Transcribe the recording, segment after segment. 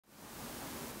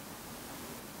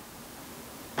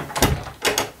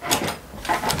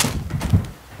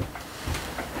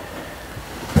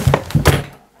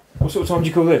What sort of time do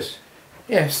you call this?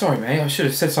 Yeah, sorry mate, I should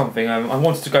have said something. I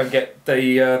wanted to go and get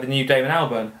the new Damon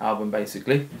Albarn album,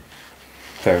 basically.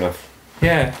 Fair enough.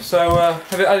 Yeah, so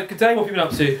have you had a good day? What have you been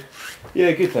up to?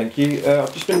 Yeah, good, thank you.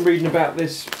 I've just been reading about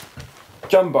this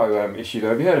Jumbo issue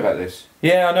though. Have you heard about this?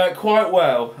 Yeah, I know it quite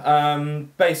well.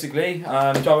 Basically,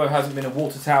 Jumbo hasn't been a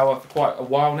water tower for quite a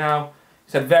while now.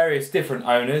 It's had various different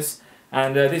owners,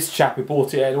 and this chap who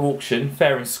bought it at an auction,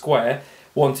 fair and square,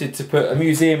 wanted to put a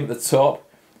museum at the top,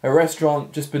 a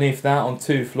restaurant just beneath that on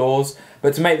 2 floors,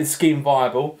 but to make the scheme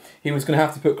viable, he was going to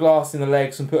have to put glass in the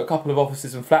legs and put a couple of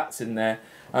offices and flats in there.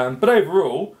 But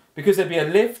overall, because there'd be a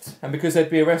lift and because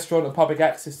there'd be a restaurant and public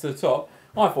access to the top,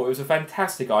 I thought it was a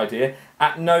fantastic idea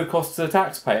at no cost to the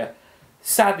taxpayer.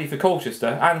 Sadly for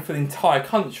Colchester and for the entire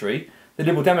country, the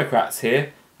Liberal Democrats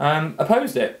here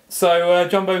opposed it. So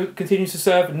Jumbo continues to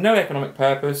serve no economic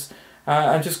purpose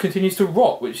and just continues to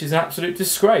rot, which is an absolute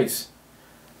disgrace.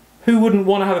 Who wouldn't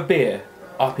want to have a beer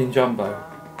up in Jumbo?